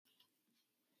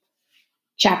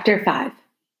Chapter 5.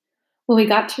 When we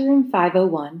got to room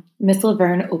 501, Miss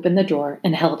Laverne opened the door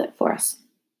and held it for us.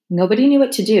 Nobody knew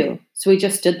what to do, so we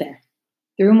just stood there.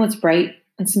 The room was bright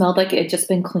and smelled like it had just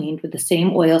been cleaned with the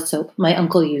same oil soap my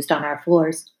uncle used on our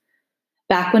floors.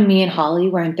 Back when me and Holly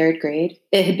were in 3rd grade,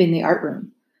 it had been the art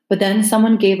room. But then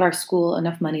someone gave our school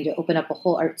enough money to open up a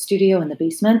whole art studio in the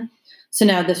basement, so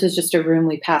now this was just a room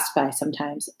we passed by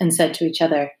sometimes and said to each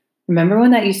other, "Remember when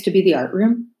that used to be the art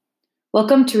room?"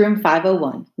 "Welcome to room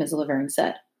 501, Ms. Laverne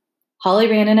said. Holly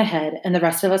ran in ahead, and the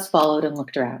rest of us followed and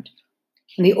looked around.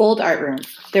 In the old art room,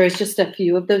 there was just a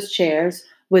few of those chairs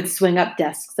with swing-up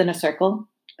desks in a circle,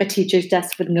 a teacher's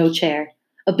desk with no chair,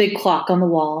 a big clock on the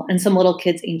wall, and some little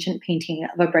kid's ancient painting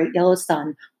of a bright yellow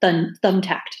sun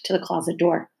thumbtacked to the closet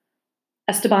door.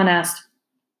 Esteban asked,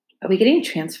 "Are we getting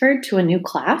transferred to a new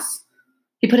class?"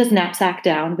 He put his knapsack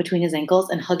down between his ankles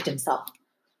and hugged himself.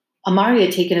 Amari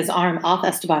had taken his arm off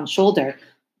Esteban's shoulder,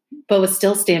 but was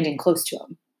still standing close to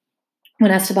him.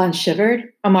 When Esteban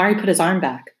shivered, Amari put his arm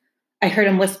back. I heard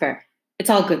him whisper,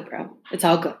 "It's all good, bro. It's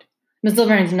all good. Ms.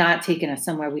 Laverne's not taking us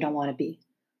somewhere we don't want to be."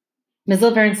 Ms.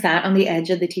 Laverne sat on the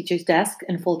edge of the teacher's desk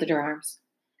and folded her arms.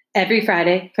 "Every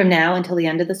Friday, from now until the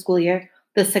end of the school year,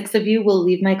 the 6 of you will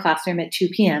leave my classroom at 2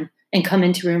 p.m. and come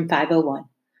into room 501.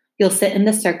 You'll sit in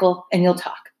this circle and you'll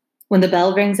talk. When the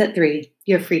bell rings at 3,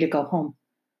 you're free to go home."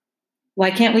 "Why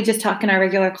can't we just talk in our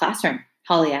regular classroom?"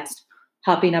 Holly asked,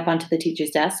 hopping up onto the teacher's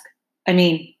desk. "I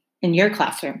mean, in your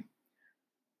classroom."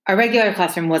 Our regular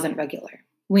classroom wasn't regular.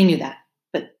 We knew that,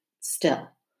 but still.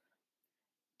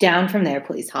 "Down from there,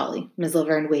 please, Holly." Ms.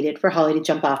 Laverne waited for Holly to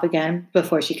jump off again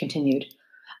before she continued.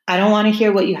 "I don't want to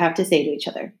hear what you have to say to each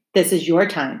other. This is your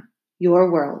time,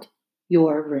 your world,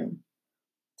 your room."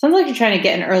 "Sounds like you're trying to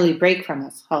get an early break from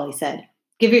us," Holly said.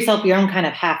 "Give yourself your own kind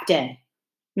of half day."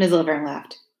 Ms. Laverne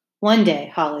laughed. "One day,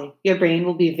 Holly, your brain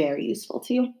will be very useful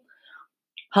to you."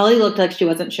 Holly looked like she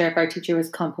wasn't sure if our teacher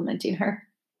was complimenting her.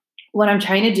 "What I'm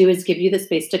trying to do is give you the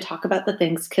space to talk about the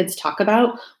things kids talk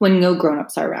about when no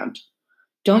grown-ups are around.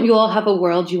 Don't you all have a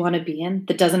world you want to be in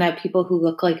that doesn't have people who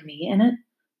look like me in it?"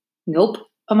 "Nope,"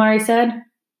 Amari said.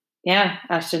 "Yeah,"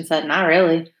 Ashton said, "not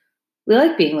really. We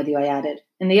like being with you," I added,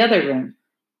 "in the other room."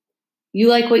 "You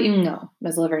like what you know,"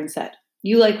 Ms. Laverne said.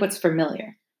 "You like what's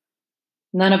familiar."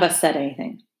 None of us said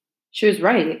anything. She was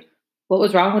right. What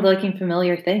was wrong with liking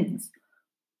familiar things?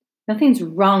 "Nothing's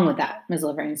wrong with that," Ms.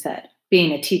 Laverne said,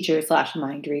 being a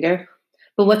teacher/mind reader.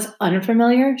 "But what's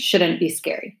unfamiliar shouldn't be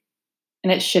scary.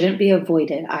 And it shouldn't be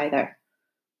avoided either."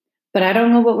 "But I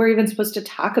don't know what we're even supposed to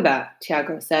talk about,"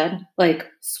 Tiago said. "Like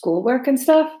schoolwork and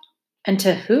stuff?" "And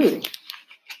to who?"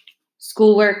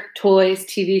 "Schoolwork, toys,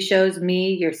 TV shows,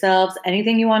 me, yourselves,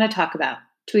 anything you want to talk about.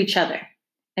 To each other.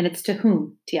 And it's to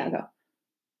whom, Tiago?"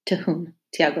 "To whom?"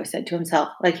 Tiago said to himself,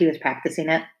 like he was practicing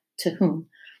it. "To whom?"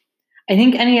 I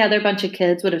think any other bunch of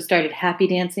kids would have started happy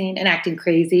dancing and acting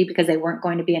crazy because they weren't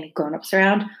going to be any grown-ups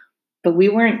around, but we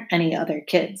weren't any other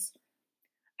kids.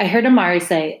 I heard Amari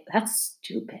say, "That's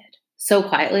stupid," so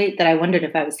quietly that I wondered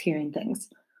if I was hearing things.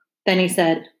 Then he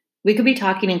said, "We could be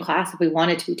talking in class if we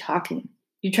wanted to be talking.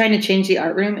 You're trying to change the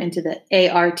art room into the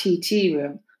ARTT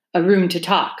room, a room to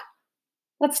talk."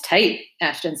 "That's tight,"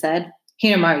 Ashton said.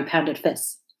 He and Amari pounded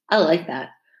fists. "I like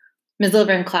that." Ms.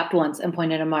 Laverne clapped once and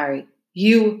pointed at Amari.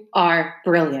 "You are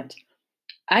brilliant."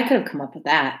 "I could have come up with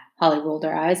that." Holly rolled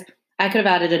her eyes. "I could have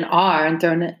added an R and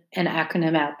thrown an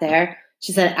acronym out there."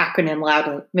 She said acronym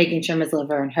loudly, making sure Ms.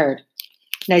 Laverne heard.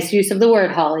 "Nice use of the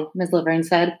word, Holly," Ms. Laverne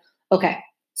said. "Okay,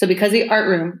 so because the art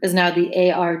room is now the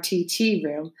ARTT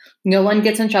room, no one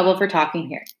gets in trouble for talking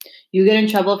here. You get in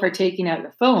trouble for taking out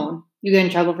your phone. You get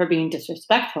in trouble for being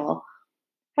disrespectful.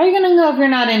 How are you going to know if you're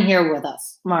not in here with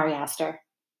us?" Mari asked her.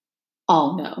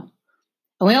 "All no."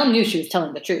 And we all knew she was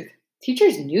telling the truth.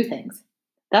 Teachers knew things.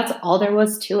 That's all there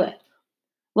was to it.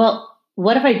 "Well,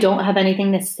 what if I don't have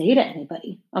anything to say to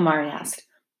anybody?" Amari asked.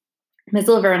 Ms.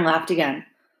 Laverne laughed again.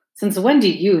 "Since when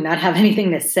do you not have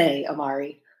anything to say,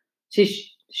 Amari?"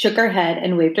 She shook her head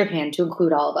and waved her hand to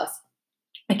include all of us.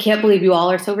 "I can't believe you all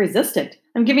are so resistant.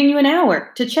 I'm giving you an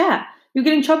hour to chat. You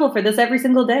get in trouble for this every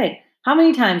single day. How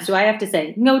many times do I have to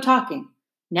say, no talking?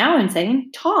 Now I'm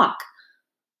saying, talk."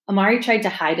 Amari tried to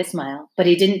hide a smile, but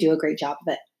he didn't do a great job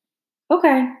of it.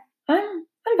 "Okay, I'm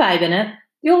vibing it.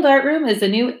 The old art room is the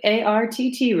new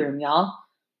ARTT room, y'all.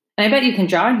 And I bet you can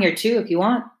draw in here too if you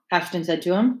want," Ashton said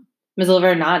to him. Ms.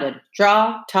 Laverne nodded.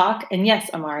 "Draw, talk, and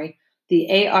yes, Amari,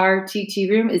 the ARTT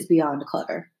room is beyond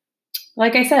clever."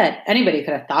 "Like I said, anybody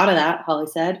could have thought of that," Holly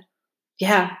said.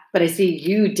 "Yeah, but I see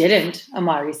you didn't,"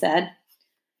 Amari said.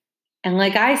 "And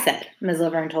like I said," Ms.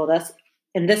 Laverne told us,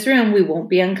 "in this room we won't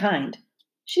be unkind."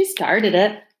 She started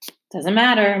it. "Doesn't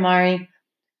matter, Amari."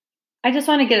 I just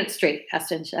want to get it straight,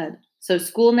 Ashton said. So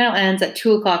school now ends at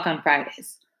 2 o'clock on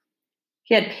Fridays.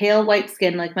 He had pale white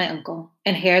skin like my uncle,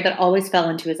 and hair that always fell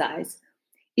into his eyes.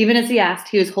 Even as he asked,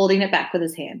 he was holding it back with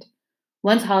his hand.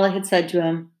 Once Holly had said to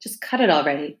him, "Just cut it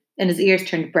already," and his ears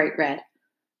turned bright red.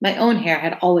 My own hair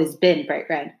had always been bright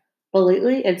red, but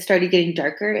lately it started getting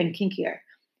darker and kinkier.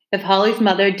 If Holly's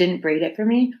mother didn't braid it for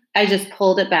me, I just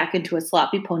pulled it back into a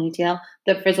sloppy ponytail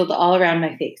that frizzled all around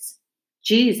my face.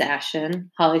 "Geez,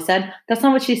 Ashton," Holly said, "that's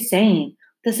not what she's saying.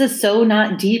 This is so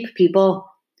not deep, people."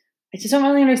 "I just don't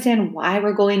really understand why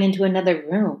we're going into another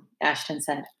room," Ashton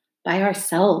said. "By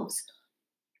ourselves."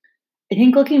 I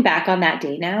think looking back on that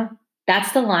day now,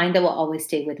 that's the line that will always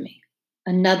stay with me.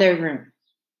 Another room.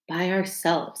 By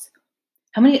ourselves.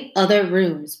 How many other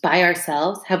rooms by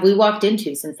ourselves have we walked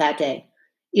into since that day?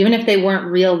 Even if they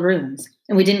weren't real rooms,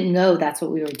 and we didn't know that's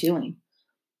what we were doing.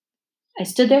 I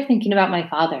stood there thinking about my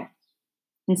father.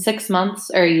 In 6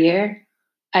 months or a year,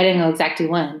 I didn't know exactly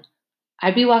when,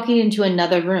 I'd be walking into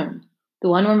another room, the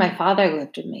one where my father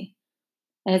lived with me.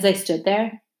 And as I stood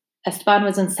there, Esteban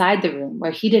was inside the room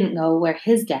where he didn't know where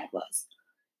his dad was.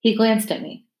 He glanced at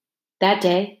me. That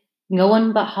day, no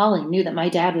one but Holly knew that my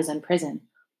dad was in prison.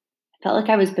 I felt like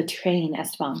I was betraying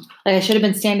Esteban, like I should have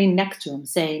been standing next to him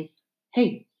saying,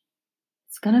 "Hey,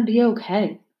 it's gonna be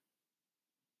okay."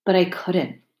 But I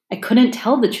couldn't. I couldn't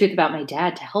tell the truth about my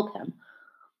dad to help him.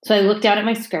 So I looked down at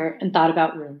my skirt and thought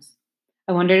about rooms.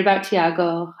 I wondered about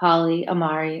Tiago, Holly,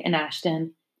 Amari, and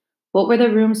Ashton. What were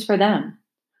the rooms for them?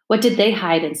 What did they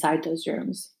hide inside those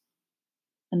rooms?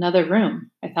 Another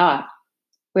room, I thought.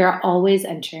 We are always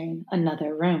entering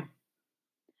another room.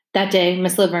 That day,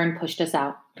 Miss Laverne pushed us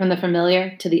out, from the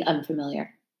familiar to the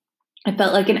unfamiliar. I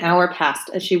felt like an hour passed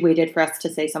as she waited for us to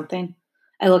say something.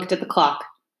 I looked at the clock.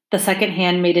 The second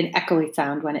hand made an echoey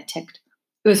sound when it ticked.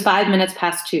 It was 5 minutes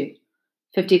past 2.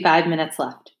 55 minutes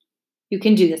left. "You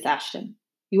can do this, Ashton.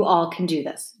 You all can do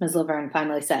this," Ms. Laverne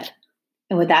finally said.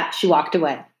 And with that, she walked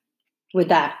away. With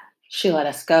that, she let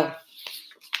us go.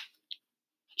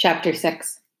 Chapter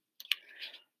 6.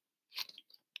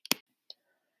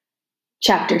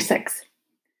 Chapter 6.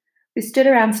 We stood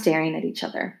around staring at each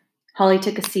other. Holly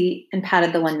took a seat and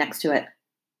patted the one next to it.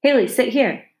 "Haley, sit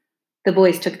here." The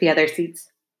boys took the other seats.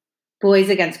 "Boys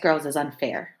against girls is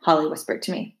unfair," Holly whispered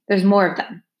to me. "There's more of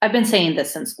them. I've been saying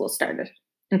this since school started.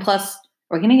 And plus,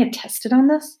 are we going to get tested on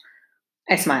this?"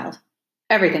 I smiled.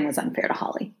 Everything was unfair to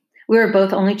Holly. We were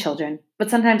both only children, but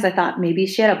sometimes I thought maybe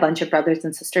she had a bunch of brothers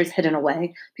and sisters hidden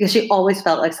away because she always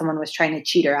felt like someone was trying to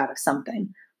cheat her out of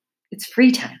something. "It's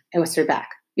free time," I whispered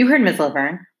back. "You heard Ms.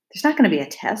 Laverne. There's not going to be a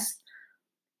test."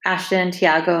 Ashton,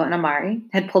 Tiago, and Amari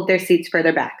had pulled their seats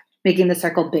further back, making the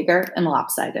circle bigger and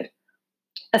lopsided.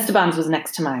 Esteban's was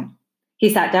next to mine. He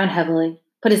sat down heavily,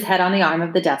 put his head on the arm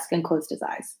of the desk, and closed his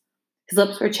eyes. His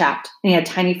lips were chapped, and he had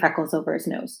tiny freckles over his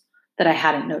nose that I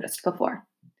hadn't noticed before.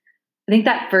 I think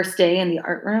that first day in the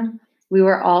art room, we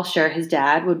were all sure his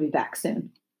dad would be back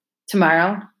soon.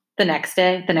 Tomorrow, the next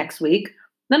day, the next week,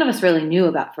 none of us really knew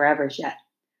about forevers yet.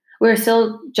 We were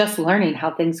still just learning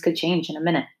how things could change in a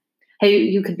minute. How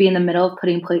you could be in the middle of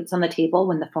putting plates on the table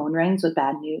when the phone rings with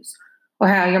bad news, or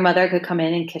how your mother could come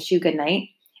in and kiss you goodnight,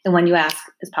 and when you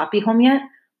ask, "Is Poppy home yet?"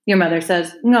 your mother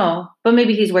says, "No, but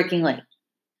maybe he's working late."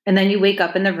 And then you wake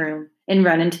up in the room and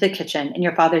run into the kitchen, and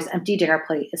your father's empty dinner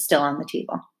plate is still on the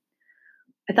table.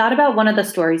 I thought about one of the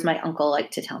stories my uncle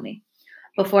liked to tell me.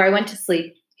 Before I went to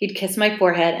sleep, he'd kiss my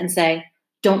forehead and say,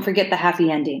 "Don't forget the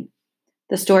happy ending."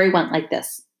 The story went like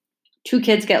this. 2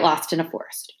 kids get lost in a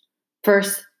forest.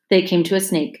 First, they came to a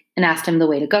snake and asked him the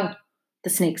way to go. The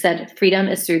snake said, "Freedom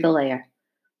is through the layer."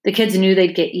 The kids knew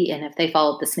they'd get eaten if they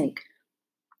followed the snake.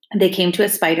 They came to a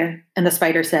spider, and the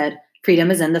spider said, "Freedom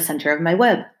is in the center of my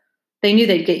web." They knew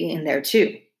they'd get eaten there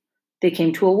too. They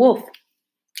came to a wolf,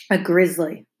 a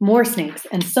grizzly, more snakes,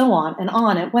 and so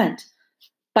on it went.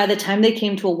 By the time they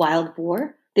came to a wild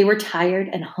boar, they were tired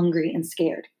and hungry and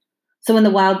scared. So when the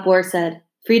wild boar said,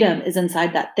 "Freedom is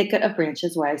inside that thicket of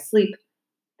branches where I sleep,"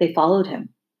 they followed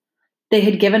him. They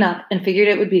had given up and figured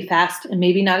it would be fast and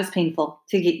maybe not as painful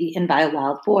to get eaten by a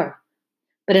wild boar.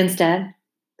 But instead,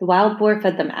 the wild boar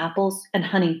fed them apples and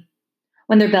honey.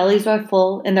 When their bellies were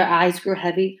full and their eyes grew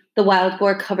heavy, the wild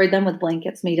boar covered them with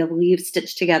blankets made of leaves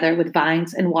stitched together with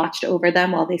vines and watched over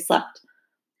them while they slept.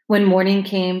 When morning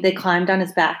came, they climbed on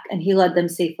his back and he led them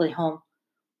safely home.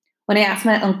 When I asked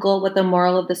my uncle what the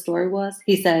moral of the story was,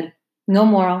 he said, "No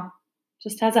moral,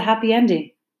 just has a happy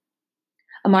ending."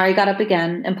 Amari got up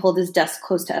again and pulled his desk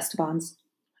close to Esteban's.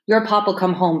 "Your pop will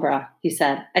come home, bruh," he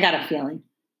said. "I got a feeling."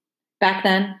 Back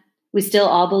then, we still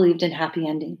all believed in happy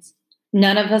endings.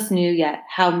 None of us knew yet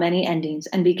how many endings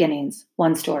and beginnings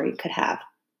one story could have.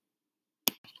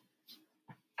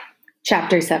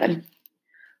 Chapter 7.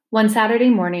 One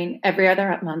Saturday morning, every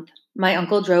other month, my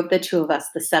uncle drove the two of us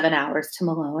the 7 hours to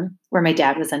Malone, where my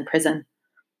dad was in prison.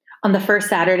 On the first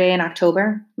Saturday in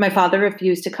October, my father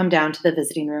refused to come down to the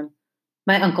visiting room.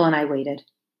 My uncle and I waited.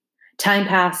 Time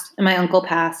passed, and my uncle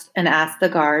passed and asked the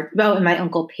guard, and my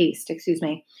uncle paced,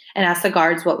 and asked the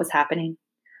guards what was happening.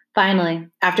 Finally,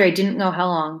 after I didn't know how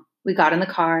long, we got in the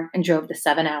car and drove the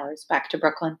 7 hours back to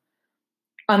Brooklyn.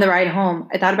 On the ride home,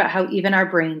 I thought about how even our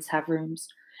brains have rooms,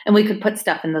 and we could put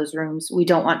stuff in those rooms we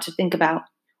don't want to think about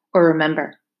or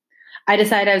remember. I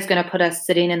decided I was going to put us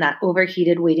sitting in that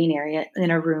overheated waiting area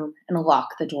in a room and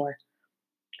lock the door.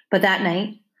 But that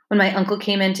night, when my uncle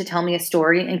came in to tell me a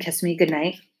story and kiss me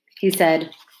goodnight, he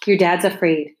said, "Your dad's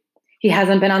afraid. He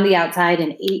hasn't been on the outside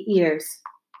in 8 years.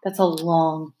 That's a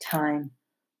long time."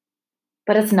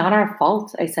 "But it's not our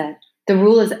fault," I said. "The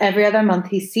rule is every other month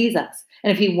he sees us.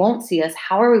 And if he won't see us,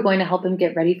 how are we going to help him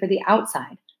get ready for the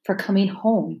outside, for coming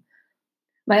home?"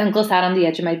 My uncle sat on the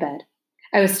edge of my bed.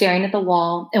 I was staring at the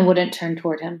wall and wouldn't turn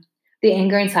toward him. The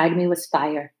anger inside me was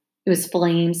fire. It was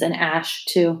flames and ash,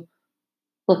 too.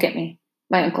 "Look at me,"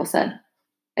 my uncle said.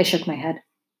 I shook my head.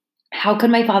 How could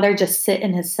my father just sit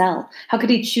in his cell? How could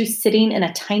he choose sitting in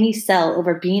a tiny cell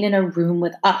over being in a room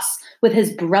with us, with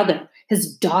his brother,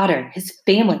 his daughter, his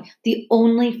family, the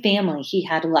only family he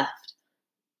had left?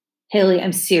 "Haley,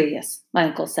 I'm serious," my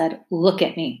uncle said. "Look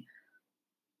at me."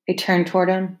 I turned toward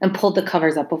him and pulled the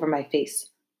covers up over my face.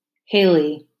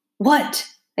 "Haley, what?"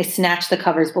 I snatched the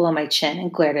covers below my chin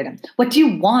and glared at him. "What do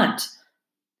you want?"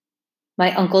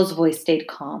 My uncle's voice stayed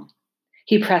calm.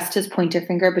 He pressed his pointer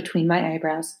finger between my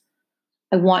eyebrows.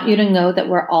 "I want you to know that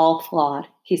we're all flawed,"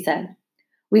 he said.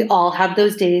 "We all have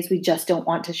those days we just don't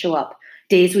want to show up,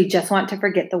 days we just want to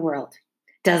forget the world.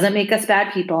 Doesn't make us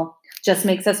bad people, just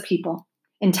makes us people.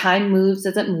 And time moves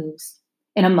as it moves.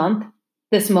 In a month,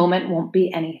 this moment won't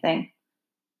be anything."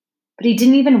 But he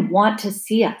didn't even want to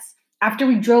see us. After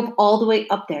we drove all the way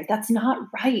up there, that's not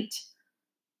right.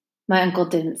 My uncle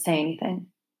didn't say anything.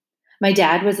 My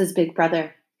dad was his big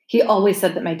brother. He always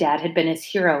said that my dad had been his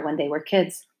hero when they were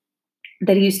kids,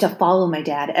 that he used to follow my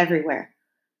dad everywhere.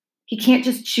 He can't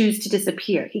just choose to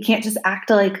disappear. He can't just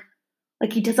act like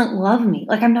he doesn't love me,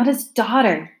 like I'm not his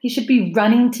daughter. He should be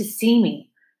running to see me.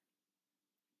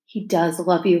 "He does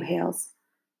love you, Hales.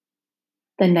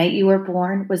 The night you were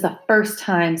born was the first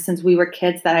time since we were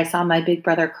kids that I saw my big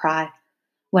brother cry.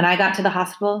 When I got to the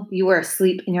hospital, you were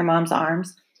asleep in your mom's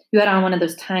arms. You had on one of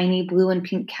those tiny blue and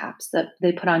pink caps that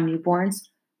they put on newborns.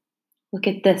 Look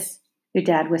at this," your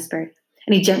dad whispered,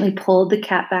 and he gently pulled the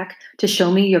cap back to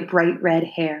show me your bright red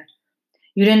hair.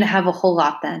 You didn't have a whole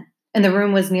lot then, and the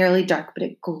room was nearly dark, but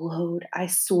it glowed. I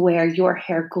swear your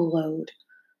hair glowed.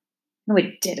 No,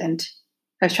 it didn't.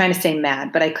 I was trying to stay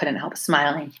mad, but I couldn't help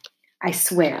smiling. "I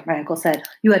swear," my uncle said,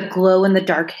 "you had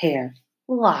glow-in-the-dark hair."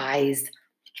 "Lies."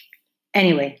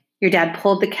 "Anyway, your dad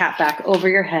pulled the cap back over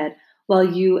your head while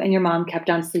you and your mom kept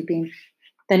on sleeping.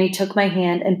 Then he took my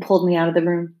hand and pulled me out of the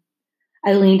room.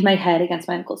 I leaned my head against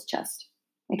my uncle's chest.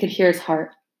 I could hear his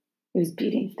heart. It was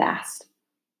beating fast.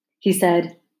 He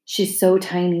said, 'She's so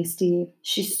tiny, Steve.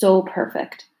 She's so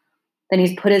perfect.' Then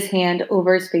he put his hand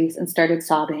over his face and started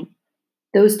sobbing.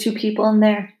 Those two people in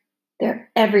there,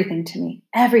 they're everything to me.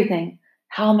 Everything.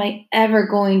 How am I ever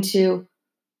going to—"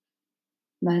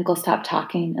 My uncle stopped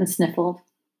talking and sniffled.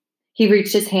 He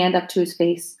reached his hand up to his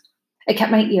face. I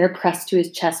kept my ear pressed to his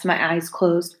chest, my eyes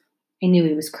closed. I knew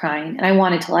he was crying, and I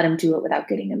wanted to let him do it without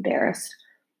getting embarrassed.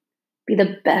 Be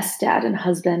the best dad and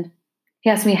husband. He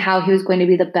asked me how he was going to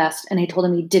be the best, and I told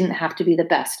him he didn't have to be the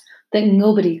best, that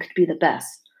nobody could be the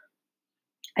best.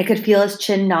 I could feel his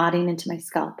chin nodding into my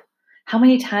scalp. How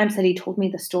many times had he told me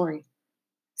the story?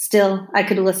 Still, I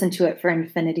could listen to it for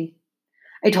infinity.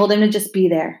 I told him to just be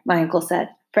there, my uncle said,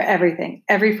 for everything,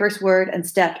 every first word and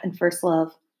step and first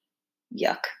love.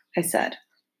 Yuck, I said.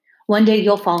 One day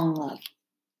you'll fall in love.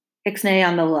 Ixnay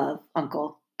on the love,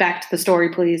 uncle. Back to the story,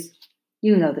 please.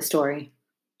 You know the story.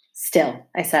 Still,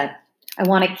 I said, I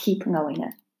want to keep knowing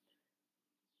it.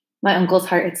 My uncle's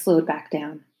heart had slowed back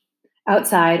down.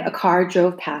 Outside, a car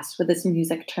drove past with its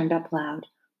music turned up loud,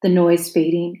 the noise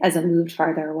fading as it moved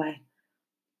farther away.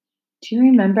 Do you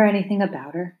remember anything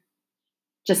about her?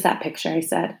 Just that picture, I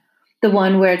said. The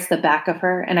one where it's the back of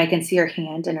her and I can see her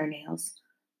hand and her nails.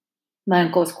 My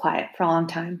uncle was quiet for a long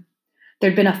time.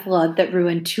 There'd been a flood that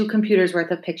ruined 2 computers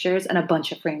worth of pictures and a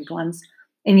bunch of framed ones.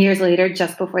 And years later,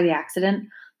 just before the accident,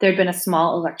 there'd been a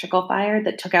small electrical fire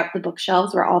that took out the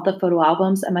bookshelves where all the photo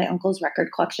albums and my uncle's record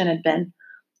collection had been.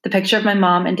 The picture of my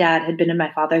mom and dad had been in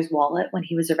my father's wallet when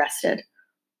he was arrested.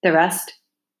 The rest,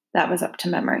 that was up to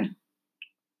memory.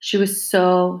 She was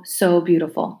so, so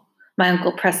beautiful. My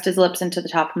uncle pressed his lips into the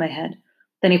top of my head.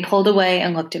 Then he pulled away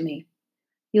and looked at me.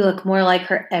 You look more like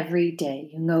her every day.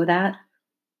 You know that?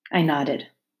 I nodded.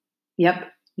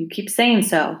 Yep, you keep saying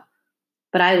so.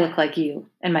 But I look like you,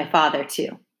 and my father,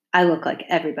 too. I look like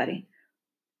everybody.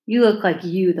 You look like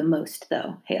you the most,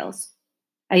 though, Hales.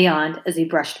 I yawned as he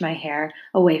brushed my hair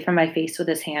away from my face with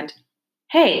his hand.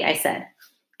 Hey, I said,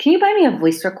 can you buy me a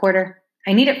voice recorder?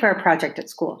 I need it for a project at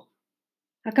school.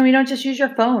 How come you don't just use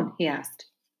your phone? He asked.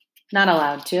 Not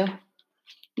allowed to.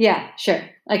 Yeah, sure,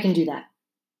 I can do that.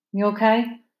 You okay?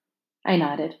 I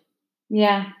nodded.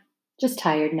 Yeah, just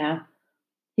tired now.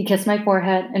 He kissed my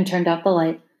forehead and turned out the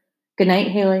light. Good night,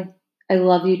 Haley. I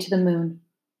love you to the moon.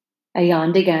 I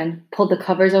yawned again, pulled the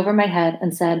covers over my head,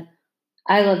 and said,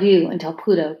 I love you until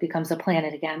Pluto becomes a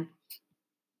planet again.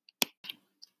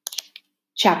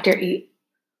 Chapter 8.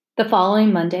 The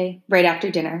following Monday, right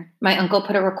after dinner, my uncle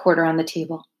put a recorder on the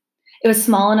table. It was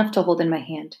small enough to hold in my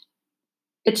hand.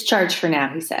 It's charged for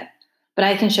now, he said, but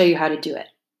I can show you how to do it.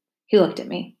 He looked at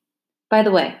me. By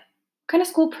the way, what kind of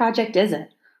school project is it?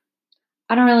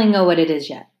 I don't really know what it is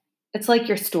yet. It's like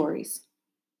your stories.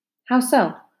 How so?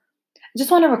 I just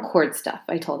want to record stuff,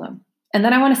 I told him. And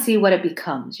then I want to see what it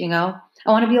becomes, you know?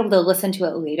 I want to be able to listen to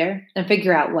it later and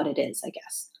figure out what it is, I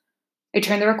guess. I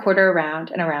turned the recorder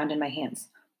around and around in my hands.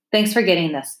 Thanks for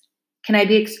getting this. Can I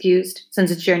be excused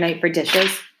since it's your night for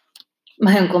dishes?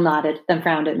 My uncle nodded, then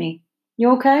frowned at me.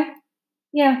 You okay?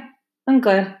 Yeah, I'm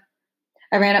good.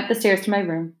 I ran up the stairs to my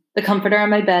room. The comforter on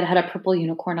my bed had a purple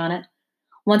unicorn on it.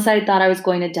 Once I thought I was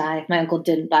going to die if my uncle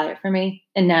didn't buy it for me,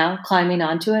 and now, climbing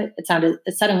onto it,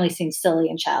 it suddenly seemed silly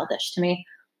and childish to me.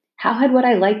 How had what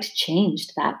I liked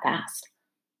changed that fast?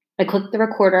 I clicked the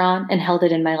recorder on and held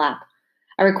it in my lap.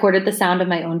 I recorded the sound of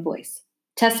my own voice.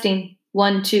 Testing,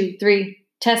 1, 2, 3.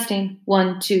 Testing,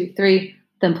 1, 2, 3.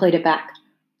 Then played it back.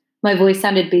 My voice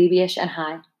sounded babyish and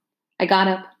high. I got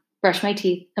up, brushed my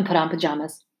teeth, and put on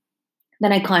pajamas.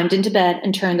 Then I climbed into bed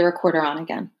and turned the recorder on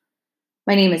again.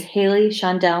 My name is Haley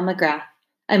Shondell McGrath.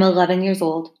 I'm 11 years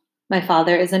old. My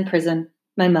father is in prison.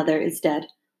 My mother is dead.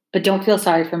 But don't feel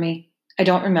sorry for me. I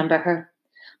don't remember her.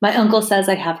 My uncle says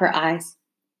I have her eyes.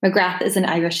 McGrath is an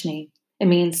Irish name. It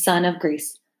means son of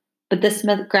Greece. But this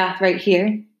McGrath right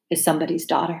here is somebody's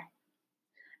daughter.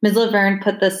 Ms. Laverne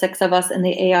put the 6 of us in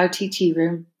the ARTT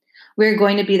room. We are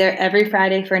going to be there every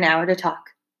Friday for an hour to talk.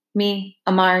 Me,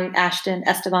 Amari, Ashton,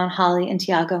 Esteban, Holly, and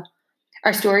Tiago.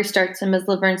 Our story starts in Ms.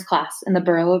 Laverne's class in the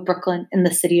borough of Brooklyn in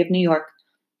the city of New York.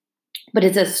 But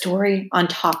it's a story on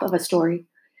top of a story.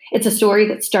 It's a story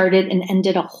that started and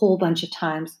ended a whole bunch of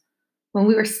times. When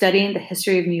we were studying the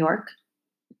history of New York,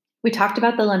 we talked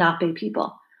about the Lenape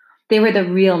people. They were the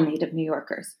real native New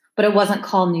Yorkers, but it wasn't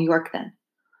called New York then.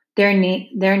 Their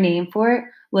name for it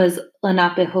was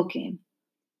Lenapehoking.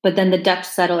 But then the Dutch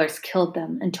settlers killed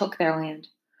them and took their land.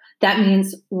 That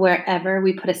means wherever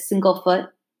we put a single foot,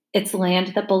 it's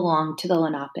land that belonged to the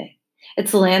Lenape.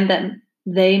 It's land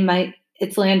they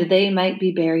might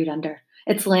be buried under.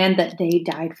 It's land that they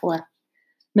died for.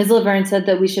 Ms. Laverne said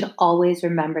that we should always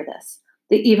remember this,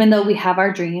 that even though we have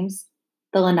our dreams,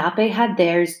 the Lenape had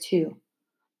theirs too.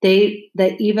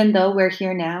 That even though we're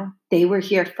here now, they were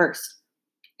here first.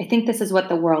 I think this is what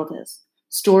the world is.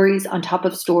 Stories on top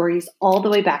of stories all the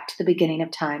way back to the beginning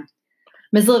of time.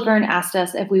 Ms. Laverne asked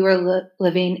us if we were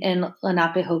living in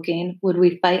Lenapehoking, would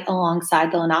we fight alongside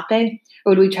the Lenape, or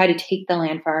would we try to take the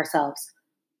land for ourselves?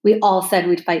 We all said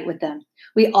we'd fight with them.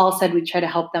 We all said we'd try to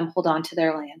help them hold on to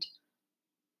their land.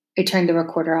 I turned the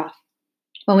recorder off.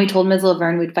 When we told Ms.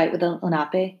 Laverne we'd fight with the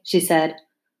Lenape, she said,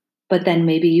 but then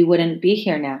maybe you wouldn't be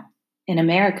here now, in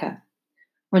America.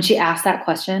 When she asked that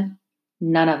question,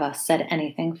 none of us said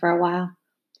anything for a while.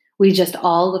 We just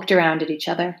all looked around at each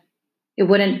other. It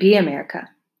wouldn't be America,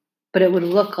 but it would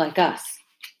look like us.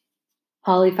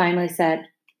 Holly finally said,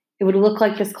 it would look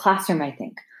like this classroom, I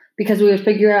think, because we would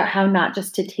figure out how not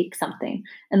just to take something,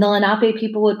 and the Lenape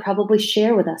people would probably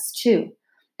share with us too.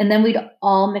 And then we'd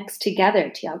all mix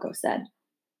together, Tiago said.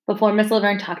 Before Miss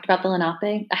Laverne talked about the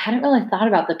Lenape, I hadn't really thought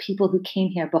about the people who came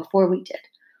here before we did.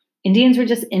 Indians were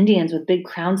just Indians with big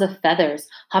crowns of feathers,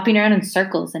 hopping around in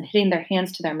circles and hitting their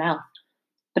hands to their mouth.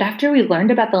 But after we learned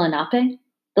about the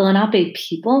Lenape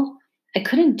people, I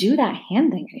couldn't do that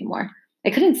hand thing anymore.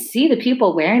 I couldn't see the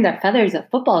people wearing their feathers at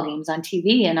football games on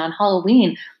TV and on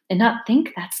Halloween and not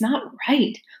think that's not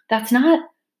right. That's not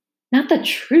the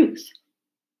truth.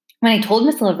 When I told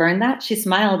Miss Laverne that, she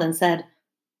smiled and said,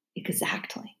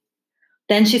 exactly.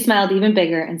 Then she smiled even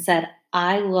bigger and said,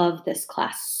 I love this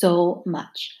class so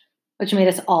much, which made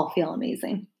us all feel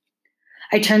amazing.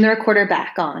 I turned the recorder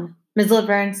back on. Ms.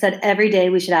 Laverne said every day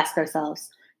we should ask ourselves,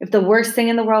 If the worst thing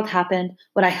in the world happened,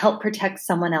 would I help protect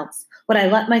someone else? Would I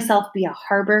let myself be a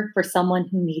harbor for someone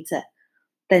who needs it?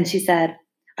 Then she said,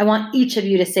 I want each of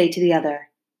you to say to the other,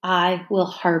 I will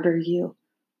harbor you.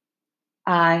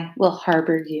 I will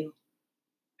harbor you.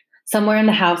 Somewhere in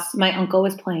the house, my uncle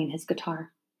was playing his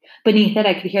guitar. Beneath it,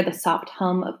 I could hear the soft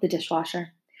hum of the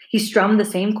dishwasher. He strummed the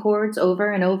same chords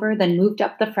over and over, then moved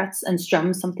up the frets and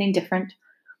strummed something different.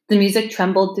 The music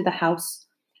trembled through the house.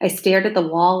 I stared at the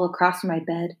wall across from my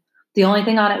bed. The only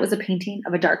thing on it was a painting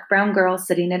of a dark brown girl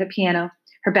sitting at a piano,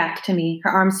 her back to me,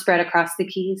 her arms spread across the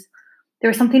keys. There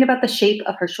was something about the shape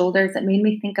of her shoulders that made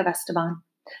me think of Esteban,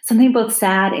 something both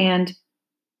sad and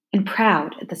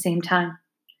proud at the same time.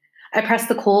 I pressed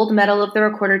the cold metal of the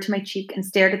recorder to my cheek and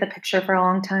stared at the picture for a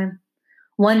long time.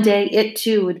 One day, it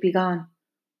too would be gone.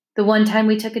 The one time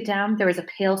we took it down, there was a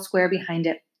pale square behind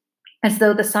it, as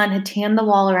though the sun had tanned the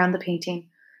wall around the painting.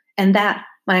 And that,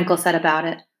 my uncle said about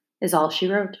it, is all she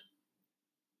wrote.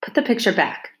 Put the picture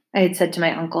back, I had said to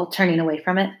my uncle, turning away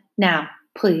from it. Now,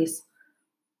 please.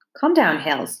 Calm down,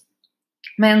 Hales.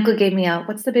 My uncle gave me a,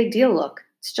 what's the big deal look?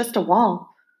 It's just a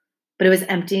wall. But it was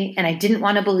empty, and I didn't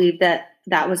want to believe that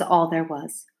that was all there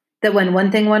was. That when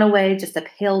one thing went away, just a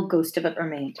pale ghost of it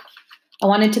remained. I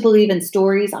wanted to believe in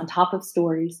stories on top of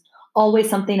stories, always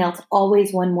something else,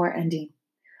 always one more ending.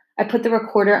 I put the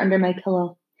recorder under my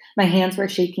pillow. My hands were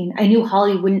shaking. I knew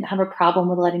Holly wouldn't have a problem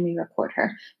with letting me record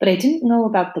her, but I didn't know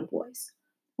about the boys.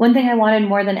 One thing I wanted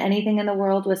more than anything in the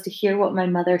world was to hear what my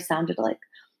mother sounded like.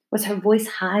 Was her voice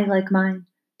high like mine?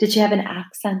 Did she have an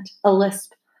accent, a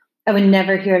lisp? I would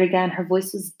never hear it again. Her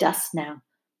voice was dust now.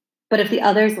 But if the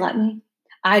others let me,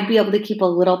 I'd be able to keep a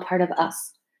little part of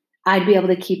us. I'd be able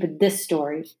to keep this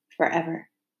story forever.